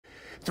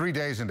3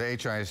 days into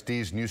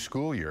HISD's new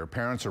school year,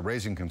 parents are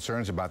raising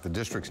concerns about the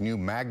district's new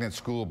magnet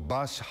school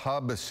bus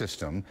hub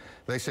system.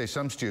 They say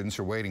some students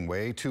are waiting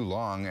way too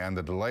long and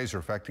the delays are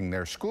affecting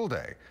their school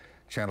day.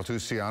 Channel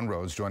 2's Sion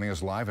Rhodes joining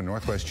us live in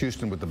Northwest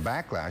Houston with the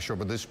backlash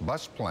over this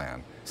bus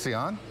plan.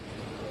 Sion?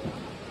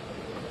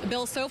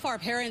 Bill, so far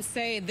parents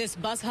say this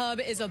bus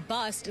hub is a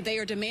bust. They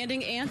are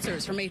demanding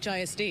answers from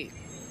HISD.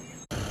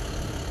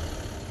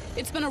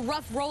 It's been a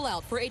rough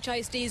rollout for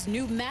HISD's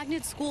new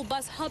magnet school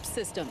bus hub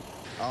system.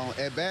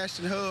 At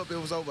Bastion Hub, it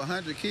was over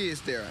 100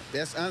 kids there.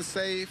 That's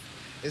unsafe.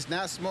 It's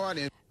not smart.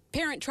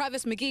 Parent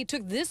Travis McGee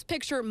took this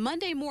picture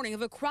Monday morning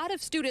of a crowd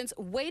of students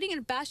waiting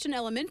in Bastion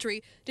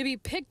Elementary to be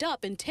picked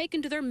up and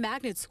taken to their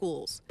magnet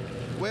schools.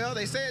 Well,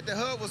 they said the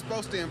hub was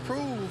supposed to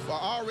improve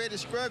our already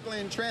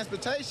struggling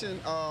transportation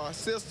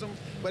system,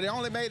 but it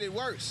only made it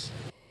worse.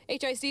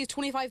 HISD's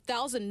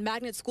 25,000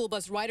 magnet school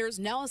bus riders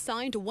now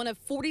assigned to one of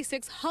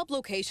 46 hub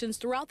locations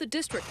throughout the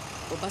district,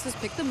 where buses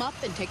pick them up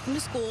and take them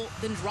to school,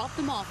 then drop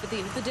them off at the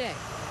end of the day.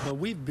 But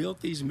we've built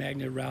these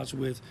magnet routes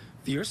with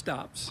fewer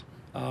stops,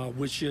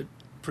 which should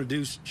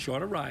produce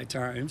shorter ride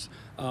times,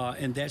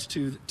 and that's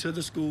to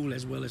the school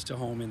as well as to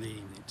home in the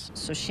evenings.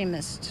 So she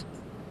missed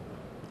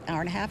an hour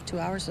and a half, 2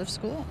 hours of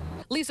school.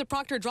 Lisa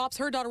Proctor drops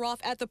her daughter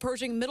off at the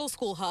Pershing Middle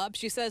School hub.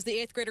 She says the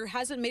 8th grader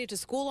hasn't made it to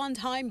school on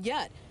time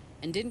yet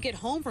and didn't get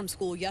home from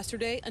school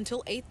yesterday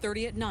until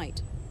 8:30 at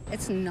night.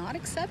 It's not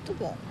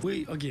acceptable.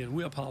 We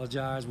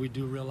apologize. We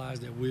do realize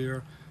that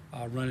we're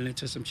running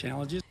into some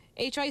challenges.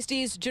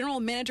 HISD's General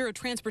Manager of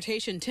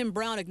Transportation, Tim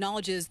Brown,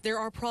 acknowledges there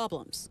are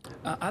problems.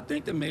 I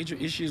think the major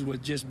issues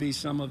would just be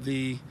some of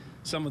the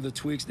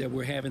tweaks that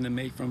we're having to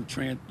make from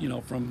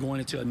going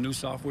into a new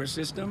software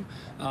system,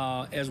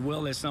 as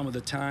well as some of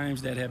the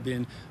times that have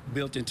been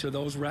built into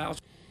those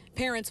routes.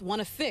 Parents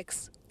want a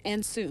fix,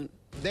 and soon.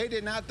 They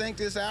did not think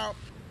this out.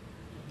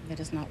 It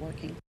is not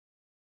working.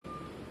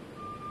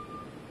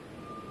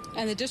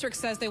 And the district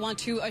says they want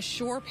to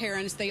assure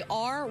parents they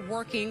are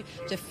working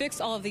to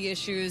fix all of the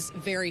issues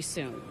very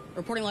soon.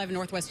 Reporting live in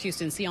Northwest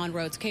Houston, Sion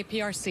Rhodes,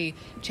 KPRC,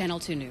 Channel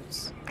 2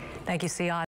 News. Thank you, Sion.